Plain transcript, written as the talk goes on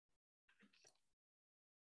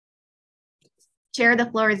Chair, the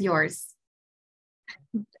floor is yours.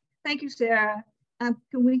 Thank you, Sarah. Can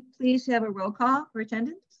we please have a roll call for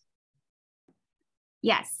attendance?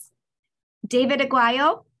 Yes. David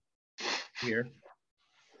Aguayo. Here.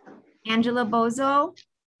 Angela Bozo.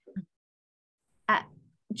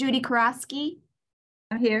 Judy Karofsky.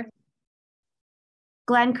 I'm here.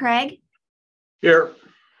 Glenn Craig. Here.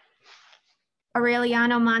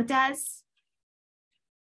 Aureliano Montes.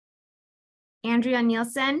 Andrea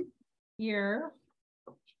Nielsen. Here.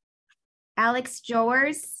 Alex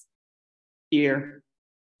Jowers. Here.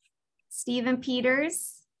 Stephen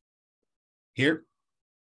Peters. Here.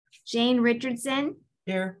 Jane Richardson.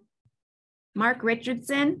 Here. Mark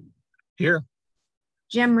Richardson. Here.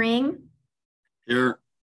 Jim Ring. Here.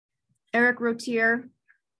 Eric Rotier.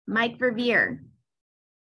 Mike Verveer.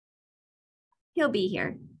 He'll be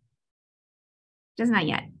here. Just not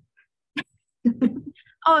yet.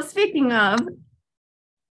 Oh, speaking of,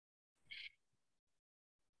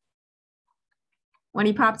 when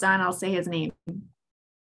he pops on, I'll say his name.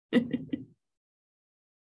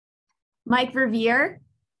 Mike Verveer.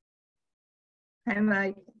 Hi,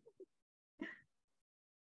 Mike.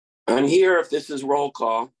 I'm here if this is roll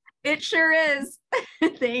call. It sure is.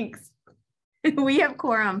 Thanks. We have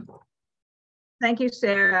quorum. Thank you,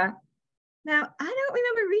 Sarah. Now, I don't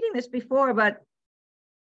remember reading this before, but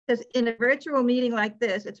because in a virtual meeting like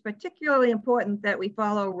this, it's particularly important that we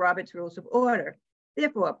follow Robert's Rules of Order.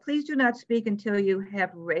 Therefore, please do not speak until you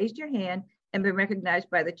have raised your hand and been recognized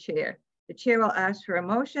by the chair. The chair will ask for a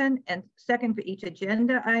motion and second for each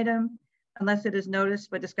agenda item, unless it is noticed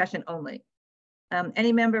for discussion only.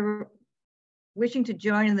 Any member wishing to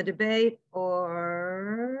join in the debate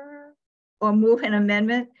or move an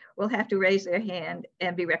amendment will have to raise their hand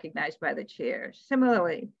and be recognized by the chair.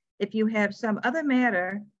 Similarly, if you have some other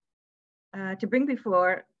matter to bring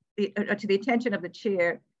before to the attention of the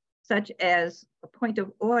chair, such as a point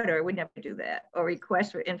of order, we never do that, or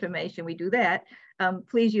request for information, we do that,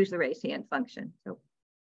 please use the raise hand function. So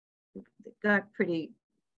it got pretty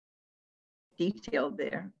detailed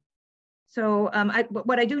there. So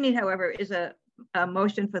what I do need, however, is a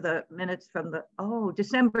motion for the minutes from the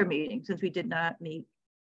December meeting, since we did not meet,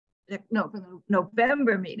 no, for the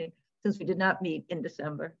November meeting, since we did not meet in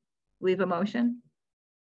December. We have a motion?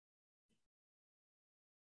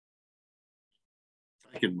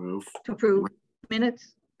 I can move. To approve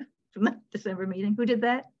minutes from the December meeting. Who did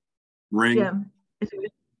that? Ring. Jim.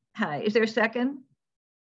 Hi, is there a second?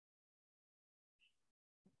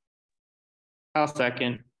 I'll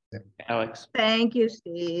second. Alex. Thank you,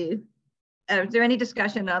 Steve. Is there any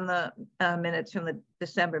discussion on the minutes from the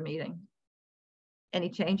December meeting? Any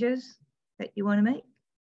changes that you want to make?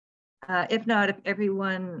 If not, if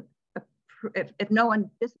everyone, if no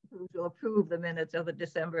one disapproves, will approve the minutes of the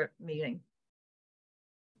December meeting.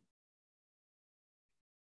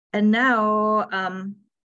 And now,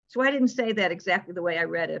 so I didn't say that exactly the way I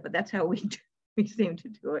read it, but that's how we seem to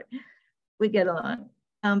do it. We get along.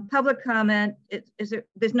 Public comment,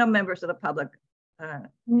 there's no members of the public.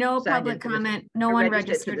 No public comment. No one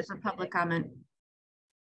registered for public comment.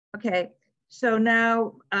 Okay, so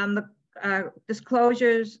now the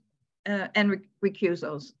disclosures and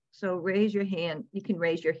recusals. So raise your hand. You can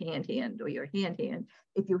raise your hand or your hand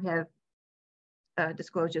if you have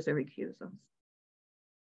disclosures or recusals.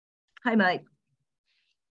 Hi, Mike.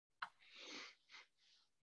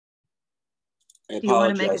 Do you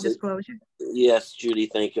want to make a disclosure? Yes, Judy,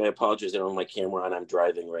 thank you. I apologize. I don't have my camera on. I'm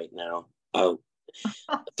driving right now.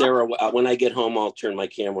 Sarah, when I get home, I'll turn my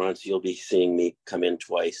camera on so you'll be seeing me come in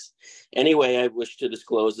twice. Anyway, I wish to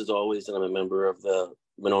disclose, as always, that I'm a member of the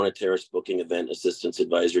Monona Terrace Booking Event Assistance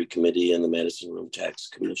Advisory Committee and the Madison Room Tax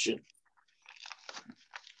Commission.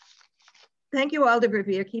 Thank you, Alder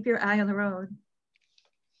Verveer. Keep your eye on the road.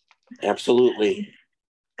 Absolutely.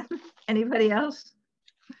 Anybody else?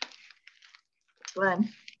 Glenn.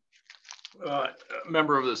 A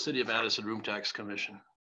member of the City of Madison Room Tax Commission.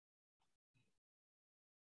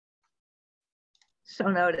 So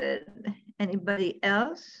noted. Anybody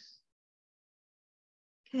else?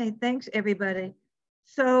 Okay, thanks everybody.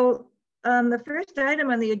 So the first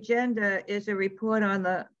item on the agenda is a report on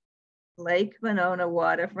the Lake Monona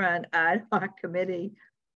Waterfront Ad Hoc Committee,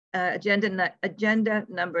 agenda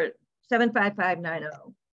number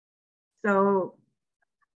 75590. So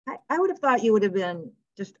I would have thought you would have been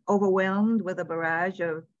just overwhelmed with a barrage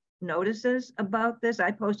of notices about this.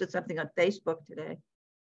 I posted something on Facebook today.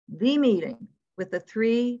 The meeting with the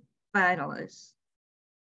 3 finalists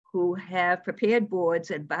who have prepared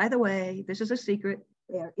boards, and by the way, this is a secret,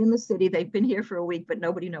 they're in the city, they've been here for a week, but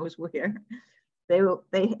nobody knows where. They will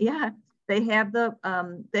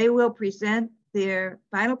present their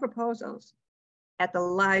final proposals at the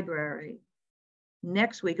library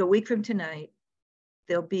next week, a week from tonight,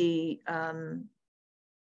 there'll be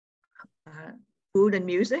food and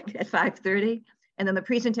music at 5:30, and then the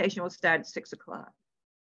presentation will start at 6 o'clock.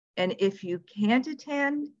 And if you can't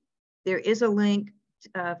attend, there is a link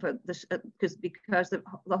for this because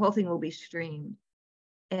the whole thing will be streamed.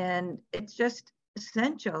 And it's just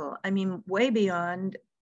essential. I mean, way beyond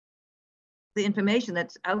the information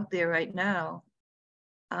that's out there right now.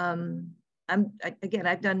 Again,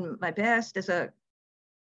 I've done my best as a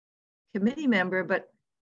committee member, but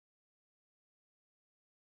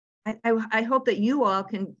I hope that you all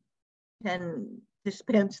can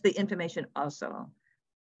dispense the information also.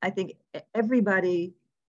 I think everybody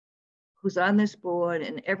who's on this board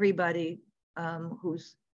and everybody who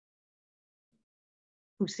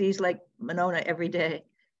sees like Monona every day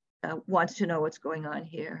wants to know what's going on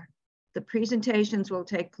here. The presentations will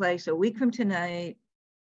take place a week from tonight.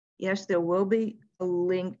 Yes, there will be a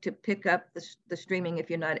link to pick up the streaming if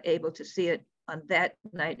you're not able to see it on that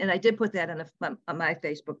night. And I did put that on my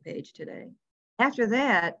Facebook page today. After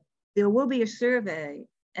that, there will be a survey,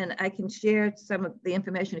 and I can share some of the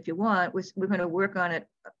information if you want. We're going to work on it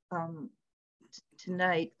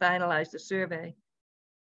tonight, finalize the survey.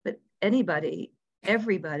 But everybody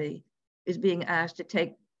is being asked to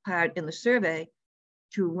take part in the survey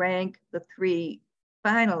to rank the 3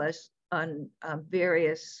 finalists on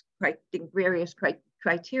various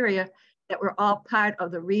criteria that were all part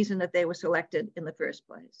of the reason that they were selected in the first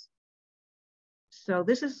place. So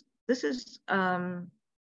this is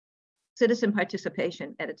citizen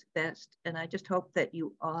participation at its best, and I just hope that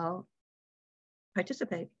you all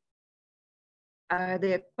participate. Are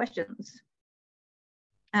there questions?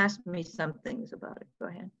 Ask me some things about it. Go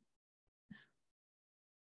ahead.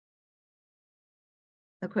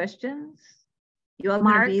 No questions? You all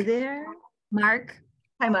going to be there? Mark?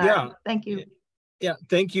 Hi, Mark. Yeah. Thank you. Yeah,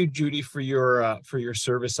 thank you, Judy, for your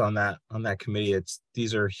service on that committee.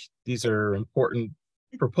 These are important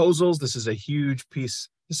proposals. This is a huge piece.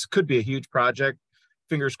 This could be a huge project.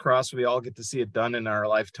 Fingers crossed we all get to see it done in our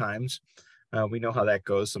lifetimes. We know how that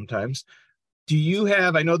goes sometimes. Do you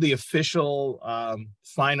have, I know the official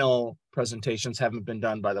final presentations haven't been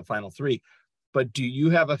done by the final 3, but do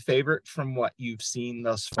you have a favorite from what you've seen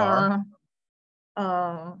thus far?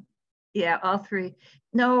 Yeah, all 3.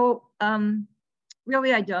 No,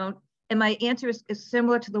 really I don't. And my answer is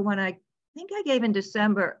similar to the one I think I gave in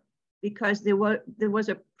December, because there was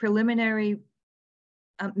a preliminary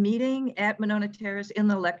meeting at Monona Terrace in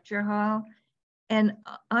the lecture hall. And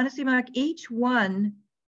honestly, Mark, each one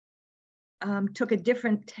took a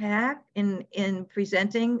different tack in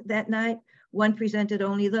presenting that night. One presented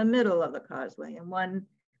only the middle of the causeway, and one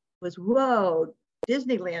was, whoa,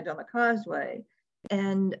 Disneyland on the causeway.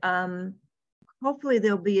 And hopefully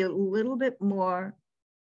there'll be a little bit more,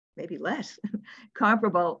 maybe less,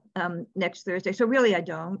 comparable next Thursday. So really, I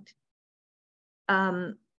don't.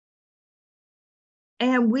 And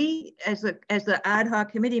we, as the ad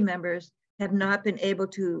hoc committee members, have not been able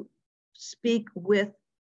to speak with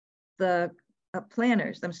the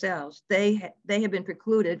planners themselves. They have been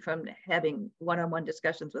precluded from having one-on-one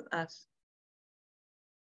discussions with us.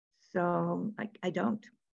 So I don't.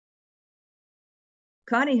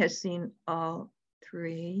 Connie has seen all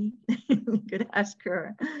 3. You could ask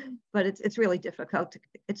her, but it's really difficult.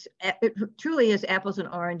 It truly is apples and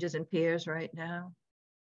oranges and pears right now.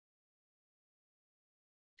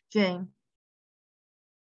 Jane.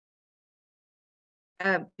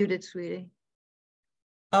 Judith, sweetie.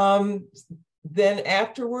 Then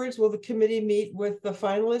afterwards, will the committee meet with the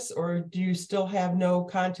finalists, or do you still have no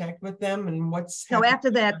contact with them? And what's so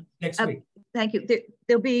after that next week? Thank you.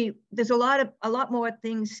 There's a lot more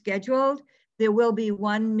things scheduled. There will be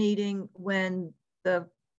one meeting when the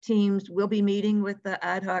teams will be meeting with the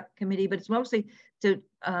ad hoc committee, but it's mostly to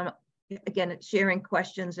again, sharing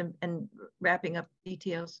questions and wrapping up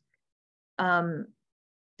details.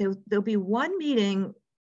 There'll be one meeting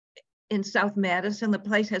in South Madison. The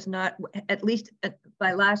place has not, at least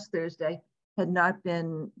by last Thursday, had not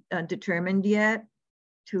been determined yet,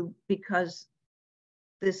 because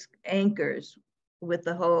this anchors with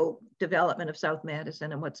the whole development of South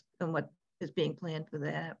Madison and what is being planned for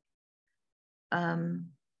that.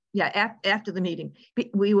 Yeah, after the meeting,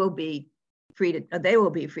 we will be free to, they will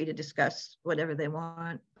be free to discuss whatever they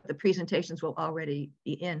want. The presentations will already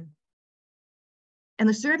be in. And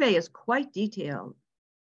the survey is quite detailed.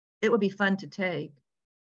 It will be fun to take.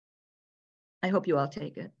 I hope you all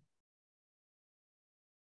take it.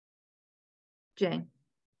 Jane.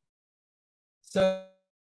 So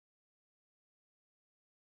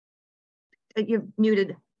You're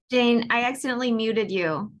muted. Jane, I accidentally muted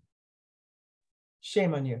you.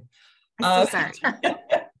 Shame on you. I'm so sorry.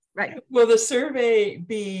 Right. Will the survey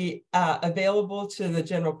be available to the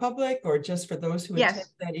general public or just for those who attend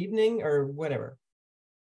Yes. that evening or whatever?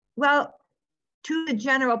 Well, to the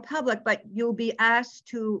general public, but you'll be asked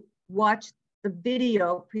to watch the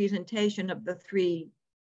video presentation of the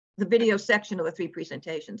video section of the 3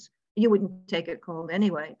 presentations. You wouldn't take it cold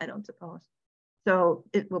anyway, I don't suppose. So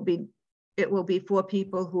it will be for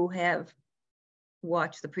people who have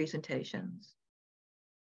watched the presentations.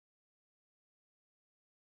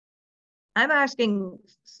 I'm asking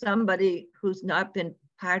somebody who's not been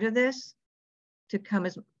part of this to come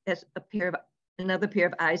as another pair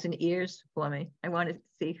of eyes and ears for me. I want to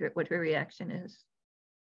see what her reaction is.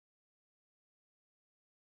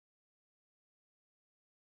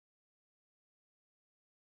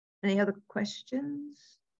 Any other questions?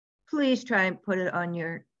 Please try and put it on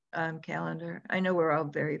your calendar. I know we're all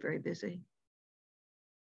very, very busy.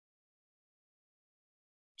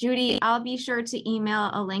 Judy, I'll be sure to email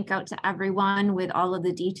a link out to everyone with all of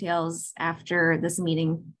the details after this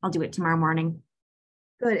meeting. I'll do it tomorrow morning.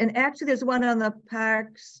 Good. And actually, there's one on the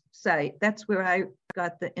parks site. That's where I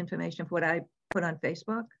got the information for what I put on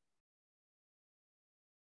Facebook.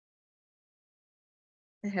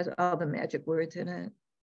 It has all the magic words in it.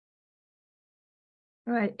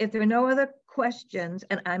 All right. If there are no other questions,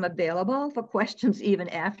 and I'm available for questions even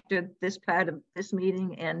after this part of this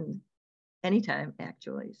meeting and anytime,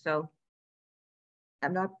 actually. So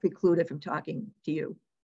I'm not precluded from talking to you,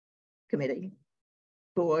 committee,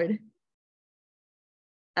 board.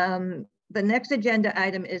 The next agenda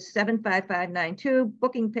item is 75592,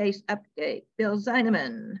 booking pace update. Bill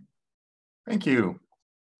Zeineman. Thank you.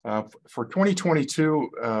 For 2022,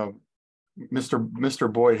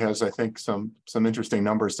 Mr. Boyd has, I think, some interesting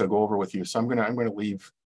numbers to go over with you. So I'm gonna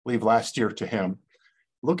leave last year to him.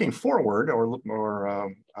 Looking forward, or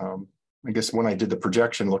I guess when I did the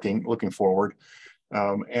projection, looking forward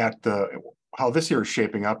at how this year is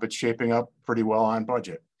shaping up, it's shaping up pretty well on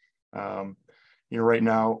budget. Right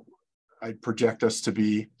now, I'd project us to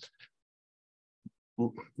be,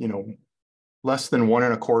 less than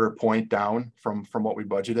 1.25 point down from what we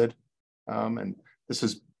budgeted, and this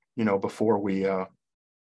is, before we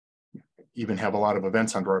even have a lot of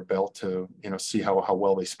events under our belt to, see how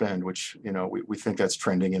well they spend, which, we think that's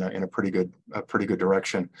trending in a pretty good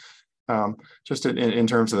direction. Just in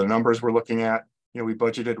terms of the numbers we're looking at, we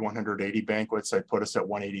budgeted 180 banquets. I put us at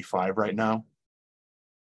 185 right now.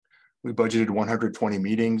 We budgeted 120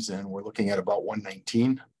 meetings and we're looking at about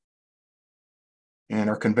 119. And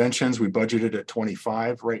our conventions, we budgeted at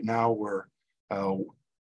 25. Right now, we're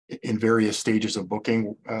in various stages of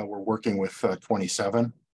booking. We're working with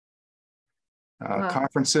 27. Wow.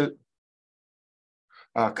 Conferences,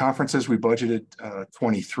 we budgeted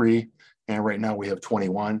 23, and right now we have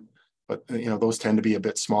 21. But those tend to be a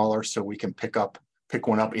bit smaller, so we can pick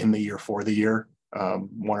one up in the year for the year,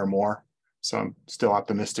 one or more. So I'm still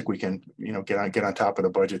optimistic we can, get on top of the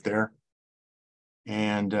budget there.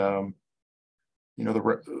 And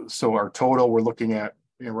so our total, we're looking at,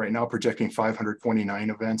 right now projecting 529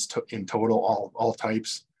 events in total, all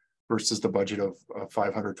types, versus the budget of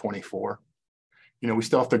 524. We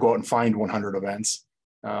still have to go out and find 100 events,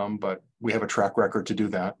 but we have a track record to do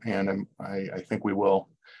that, and I think we will.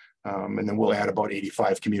 And then we'll add about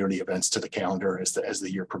 85 community events to the calendar as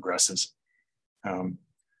the year progresses.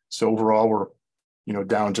 So overall, we're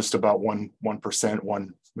down just about 1%,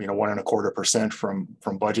 1.25% from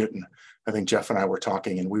budget. And I think Jeff and I were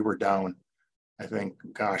talking, and we were down, I think,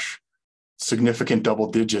 significant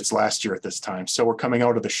double digits last year at this time. So we're coming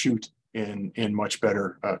out of the chute in much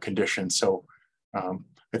better condition. So I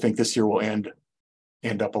think this year will end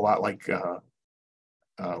up a lot like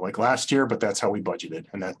last year, but that's how we budgeted,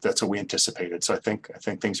 and that's what we anticipated. So I think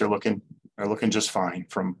things are looking just fine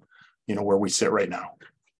from where we sit right now.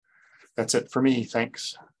 That's it for me.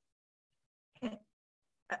 Thanks.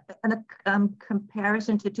 And a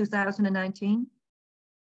comparison to 2019,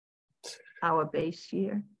 our base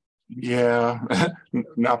year. Yeah,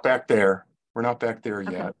 not back there. We're not back there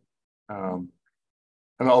Okay. yet. And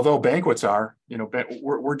although banquets are,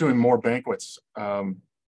 we're doing more banquets.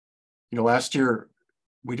 Last year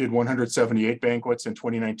we did 178 banquets. In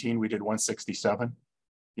 2019 we did 167.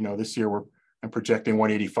 This year I'm projecting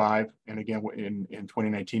 185, and again in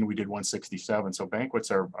 2019 we did 167. So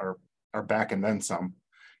banquets are back and then some.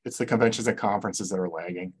 It's the conventions and conferences that are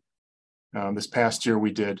lagging. This past year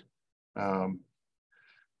we did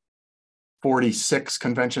 46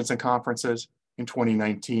 conventions and conferences. In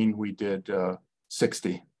 2019 we did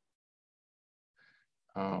 60.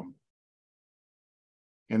 And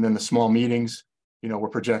then the small meetings, we're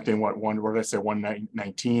projecting what did I say,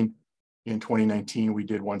 119. In 2019, we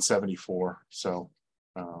did 174. So,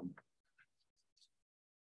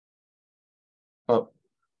 but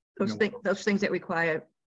Those things that require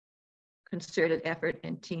concerted effort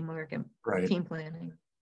and teamwork and right. team planning.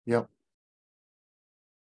 Yep.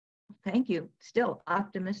 Thank you. Still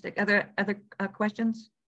optimistic. Other questions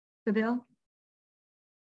for Bill?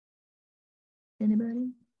 Anybody?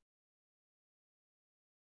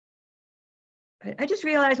 I just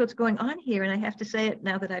realized what's going on here, and I have to say it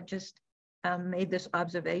now that I've just made this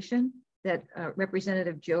observation that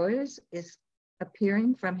Representative Joyce is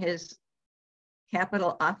appearing from his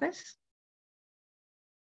Capitol office.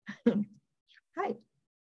 Hi.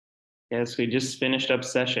 Yes, we just finished up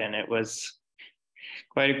session. It was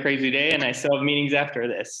quite a crazy day, and I still have meetings after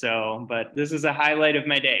this. So, but this is a highlight of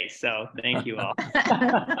my day. So thank you all.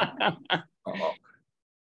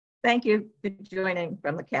 Thank you for joining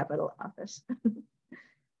from the Capitol office.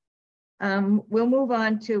 We'll move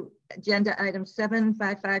on to agenda item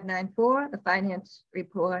 75594, the finance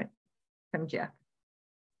report from Jeff.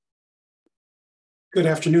 Good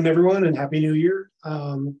afternoon, everyone, and Happy New Year.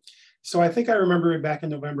 So I think I remember back in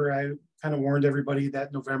November, I kind of warned everybody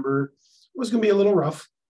that November was going to be a little rough.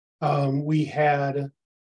 We had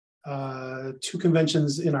 2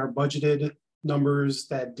 conventions in our budgeted numbers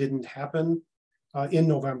that didn't happen in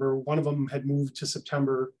November. One of them had moved to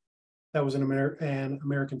September. That was an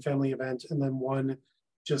American Family event, and then one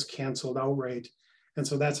just canceled outright. And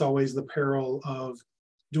so that's always the peril of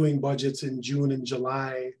doing budgets in June and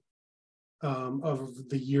July of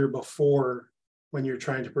the year before, when you're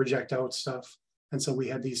trying to project out stuff. And so we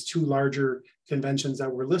had these 2 larger conventions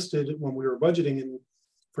that were listed when we were budgeting in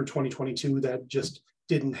for 2022 that just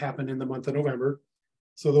didn't happen in the month of November.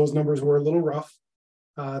 So those numbers were a little rough.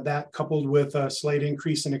 That coupled with a slight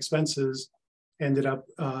increase in expenses ended up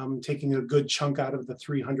taking a good chunk out of the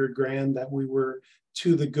 300 grand that we were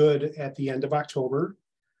to the good at the end of October.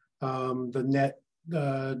 The net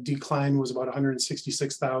decline was about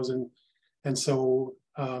 166,000. And so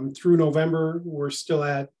through November, we're still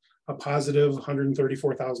at a positive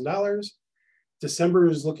 $134,000. December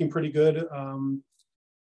is looking pretty good.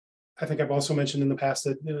 I think I've also mentioned in the past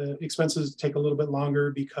that expenses take a little bit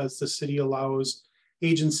longer because the city allows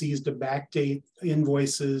agencies to backdate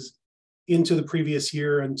invoices into the previous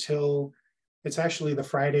year until it's actually the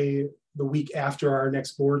Friday, the week after our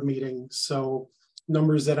next board meeting. So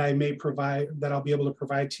numbers that I may provide, that I'll be able to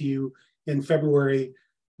provide to you in February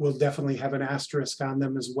will definitely have an asterisk on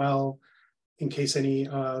them as well, in case any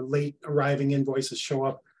late arriving invoices show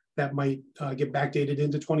up that might get backdated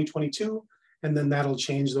into 2022, and then that'll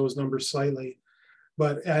change those numbers slightly.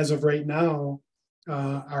 But as of right now,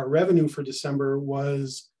 our revenue for December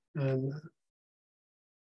was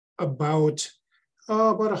about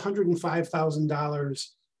 $105,000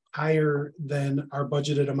 higher than our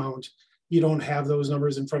budgeted amount. You don't have those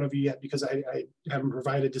numbers in front of you yet because I haven't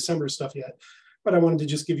provided December stuff yet, but I wanted to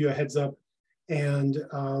just give you a heads up. And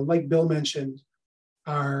like Bill mentioned,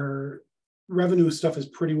 our revenue stuff is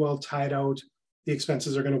pretty well tied out. The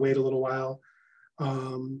expenses are going to wait a little while.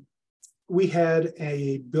 We had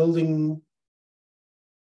a building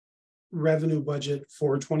revenue budget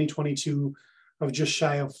for 2022 of just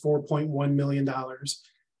shy of $4.1 million.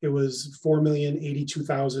 It was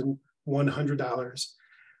 $4,082,100.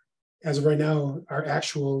 As of right now, our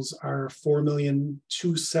actuals are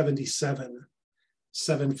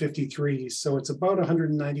 $4,277,753. So it's about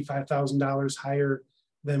 $195,000 higher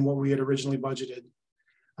than what we had originally budgeted.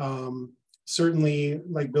 Certainly,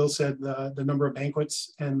 like Bill said, the number of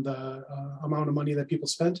banquets and the amount of money that people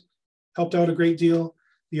spent helped out a great deal.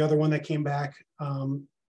 The other one that came back,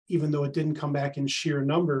 even though it didn't come back in sheer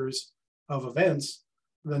numbers of events,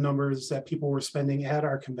 the numbers that people were spending at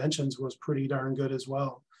our conventions was pretty darn good as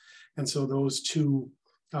well. And so those two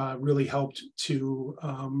really helped to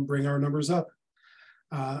bring our numbers up.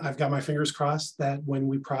 I've got my fingers crossed that when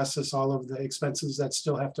we process all of the expenses that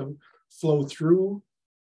still have to flow through,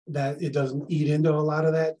 that it doesn't eat into a lot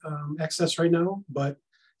of that excess right now, but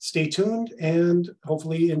stay tuned. And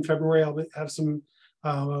hopefully in February, I'll have some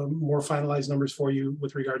more finalized numbers for you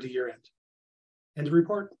with regard to year end. End of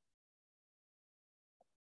report.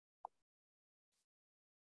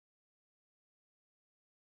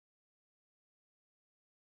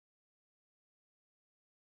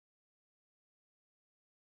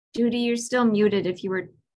 Judy, you're still muted if you were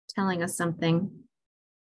telling us something.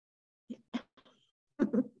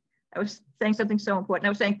 I was saying something so important. I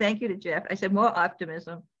was saying thank you to Jeff. I said more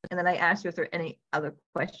optimism. And then I asked you if there are any other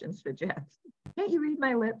questions for Jeff. Can't you read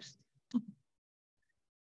my lips?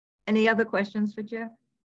 Any other questions for Jeff?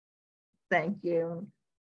 Thank you.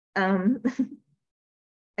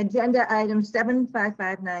 I agenda item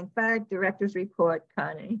 75595, Director's Report,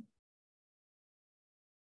 Connie.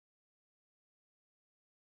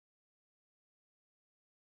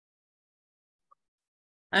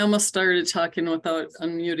 I almost started talking without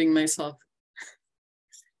unmuting myself.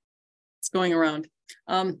 It's going around.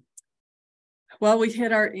 Well, we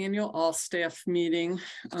had our annual all-staff meeting.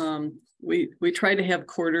 We try to have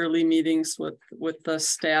quarterly meetings with the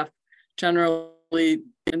staff. Generally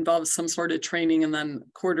involves some sort of training and then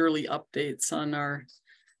quarterly updates on our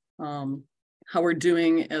how we're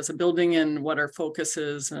doing as a building and what our focus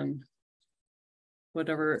is and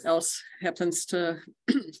whatever else happens to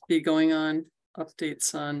be going on.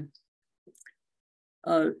 Updates on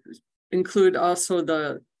include also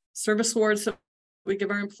the service awards that we give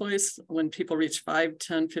our employees. When people reach 5,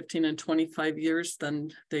 10, 15, and 25 years,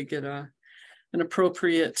 then they get an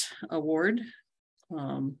appropriate award.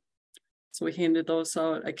 So we handed those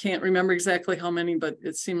out. I can't remember exactly how many, but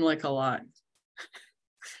it seemed like a lot.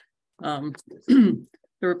 There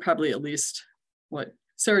were probably at least, what,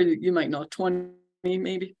 Sarah, you might know, 20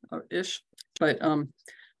 maybe ish, but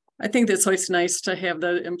I think that's always nice to have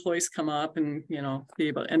the employees come up and, you know, be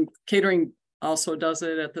able, and catering also does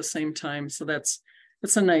it at the same time. So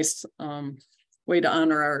it's a nice way to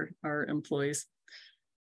honor our employees.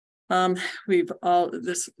 So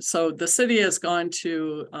the city has gone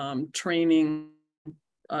to training,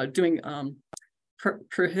 doing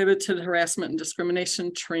prohibited harassment and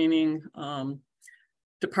discrimination training.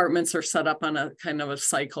 Departments are set up on a kind of a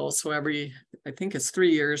cycle. So every, I think it's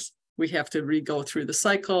 3 years, we have to re-go through the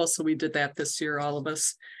cycle. So we did that this year, all of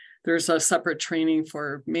us. There's a separate training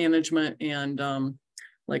for management and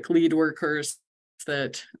like lead workers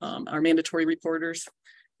that are mandatory reporters,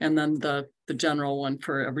 and then the general one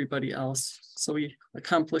for everybody else. So we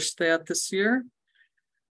accomplished that this year.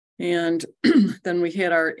 And then we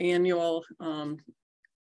had our annual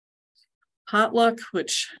potluck,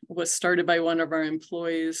 which was started by one of our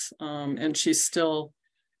employees, and she still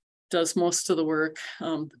does most of the work.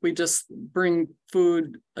 We just bring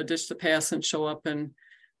food, a dish to pass, and show up, and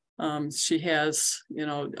she has, you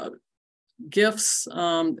know, gifts.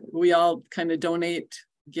 We all kind of donate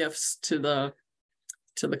gifts to the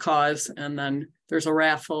cause, and then there's a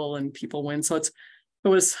raffle and people win. So it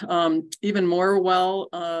was even more well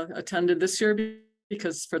attended this year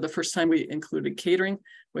because for the first time we included catering,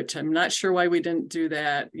 which I'm not sure why we didn't do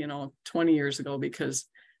that, you know, 20 years ago, because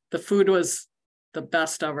the food was the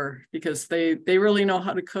best ever, because they really know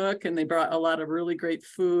how to cook, and they brought a lot of really great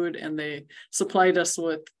food, and they supplied us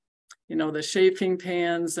with, you know, the chafing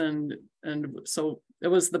pans, and so it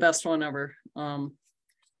was the best one ever. And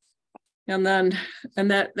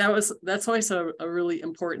that's always a really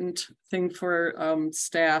important thing for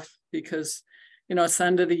staff, because, you know, it's the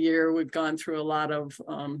end of the year, we've gone through a lot of,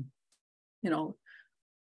 you know,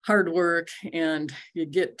 hard work, and you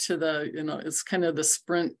get to the, you know, it's kind of the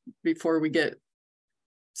sprint before we get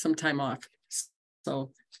some time off.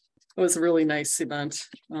 So it was a really nice event.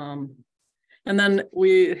 And then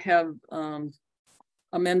we have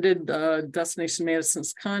amended Destination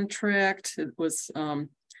Madison's contract. It was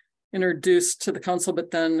introduced to the council, but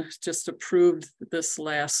then just approved this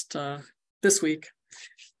week.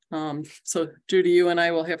 So Judy, you and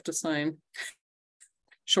I will have to sign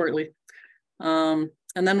shortly. And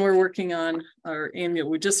then we're working on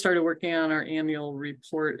we just started working on our annual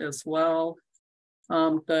report as well.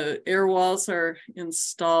 The air walls are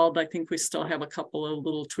installed. I think we still have a couple of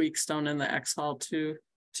little tweaks down in the X hall to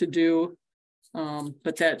do,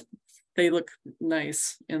 but that they look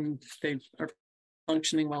nice and they are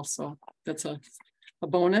functioning well. So that's a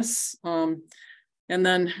bonus. And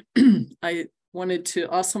then I wanted to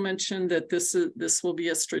also mention that this will be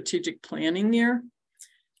a strategic planning year,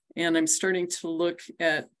 and I'm starting to look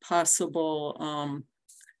at possible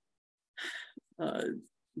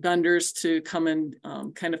vendors to come and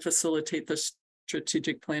kind of facilitate the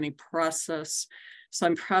strategic planning process. So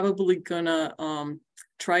I'm probably gonna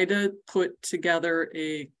try to put together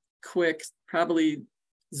a quick, probably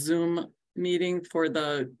Zoom meeting for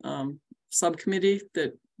the subcommittee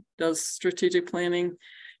that does strategic planning,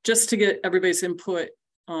 just to get everybody's input.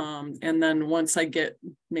 And then once I get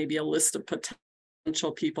maybe a list of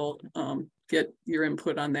potential people, get your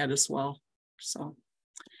input on that as well. So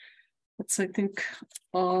that's, I think,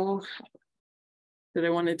 all that I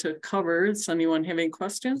wanted to cover. Does anyone have any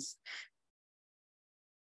questions?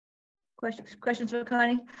 Questions for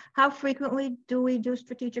Connie? How frequently do we do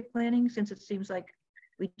strategic planning, since it seems like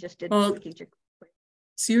we just did strategic?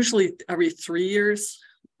 It's usually every 3 years.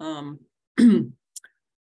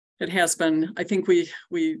 It has been, I think we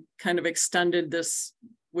kind of extended this.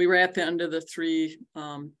 We were at the end of the 3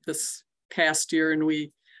 this past year, and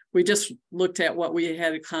we we just looked at what we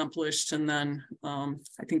had accomplished, and then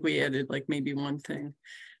I think we added like maybe one thing.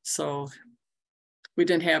 So we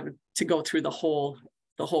didn't have to go through the whole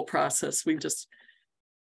process. We just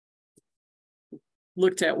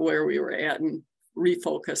looked at where we were at and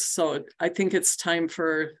refocused. So I think it's time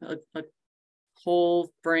for a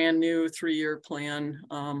whole brand new 3-year plan.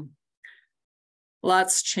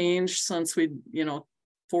 Lots changed since we,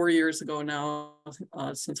 4 years ago now,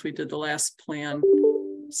 since we did the last plan.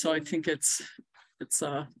 So I think it's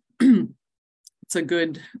a it's a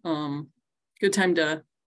good time to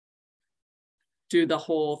do the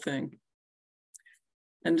whole thing.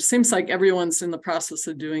 And it seems like everyone's in the process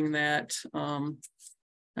of doing that.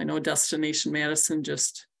 I know Destination Madison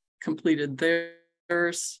just completed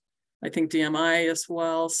theirs. I think DMI as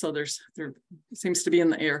well. So there seems to be in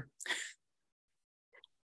the air.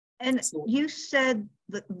 And So, you said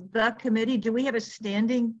the committee, do we have a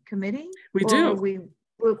standing committee? we do.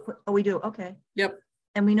 We do, okay. Yep.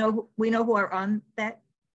 And we know who are on that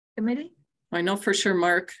committee? I know for sure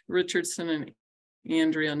Mark Richardson and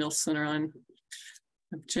Andrea Nilsson are on.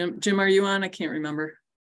 Jim, are you on? I can't remember.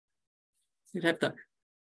 You'd have to,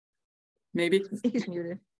 maybe. He's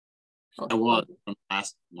muted. I was from the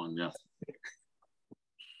last one, yeah.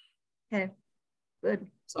 Okay, good.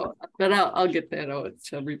 So, but I'll get that out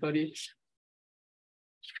to everybody.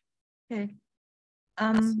 Okay.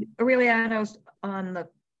 Aureliano's on the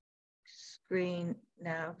screen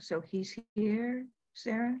now, so he's here,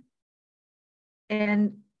 Sarah.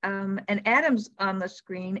 And Adam's on the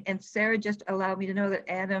screen, and Sarah just allowed me to know that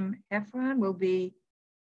Adam Heffron will be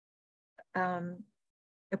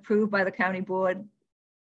approved by the county board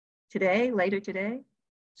today, later today.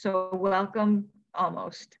 So welcome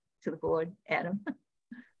almost to the board, Adam.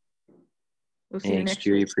 We'll see you next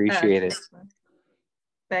Judy, week. appreciate it.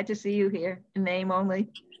 Glad to see you here, in name only.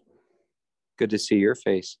 Good to see your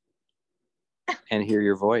face and hear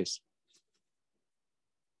your voice.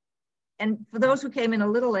 And for those who came in a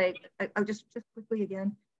little late, I'll just quickly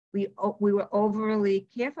again, we were overly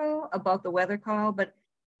careful about the weather call, but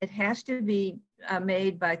it has to be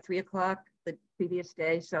made by 3 o'clock the previous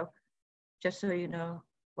day. So just so you know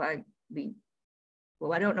why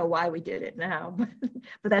I don't know why we did it now,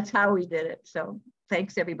 but that's how we did it. So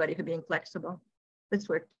thanks everybody for being flexible. This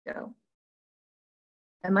worked out.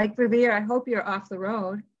 And Mike Revere, I hope you're off the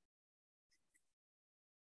road.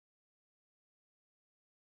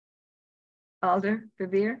 Alder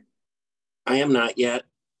Revere? I am not yet.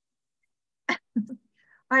 All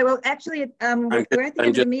right, well, actually, we're at the end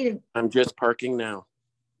of the meeting. I'm just parking now.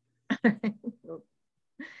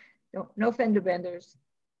 No fender benders.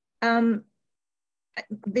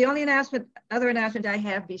 The only other announcement I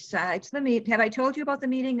have besides the meet, have I told you about the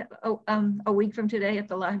meeting a week from today at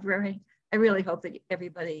the library? I really hope that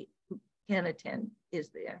everybody who can attend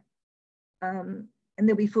is there. And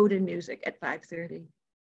there'll be food and music at 5:30.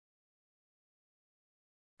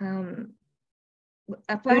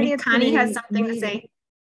 Connie has something to say.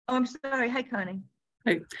 Oh, I'm sorry. Hi, Connie.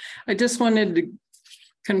 I just wanted to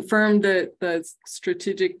confirm that the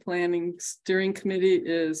strategic planning steering committee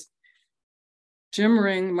is Jim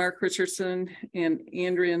Ring, Mark Richardson, and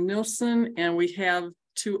Andrea Nilsson, and we have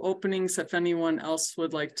 2 openings if anyone else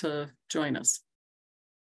would like to join us.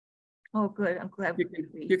 Oh, good. I'm glad.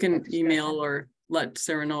 You can email or let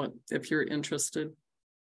Sarah know if you're interested.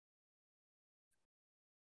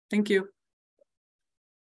 Thank you.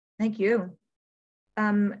 Thank you.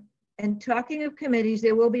 And talking of committees,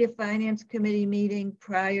 there will be a finance committee meeting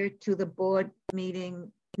prior to the board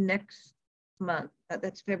meeting next month.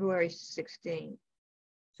 That's February 16th.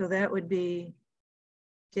 So that would be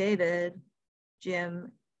David,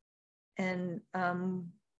 Jim, and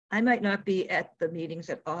I might not be at the meetings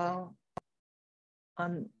at all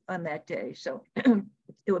on that day. So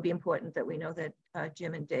it would be important that we know that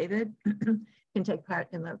Jim and David can take part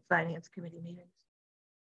in the finance committee meetings.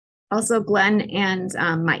 Also Glenn and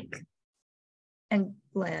Mike. And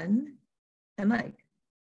Glenn and Mike.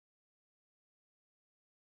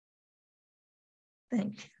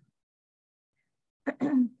 Thank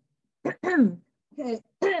you. Okay.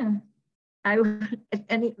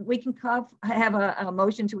 We can have a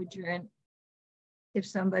motion to adjourn. If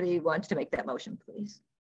somebody wants to make that motion, please.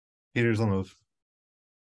 Peters will move.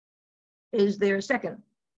 Is there a second?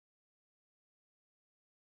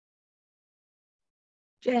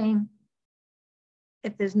 Jane?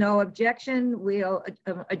 If there's no objection, we'll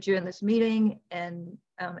adjourn this meeting, and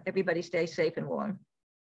everybody stay safe and warm.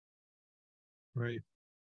 Right.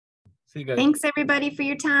 See you guys. Thanks everybody for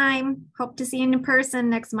your time. Hope to see you in person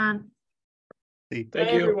next month. Thank you,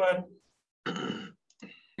 everyone.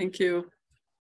 Thank you.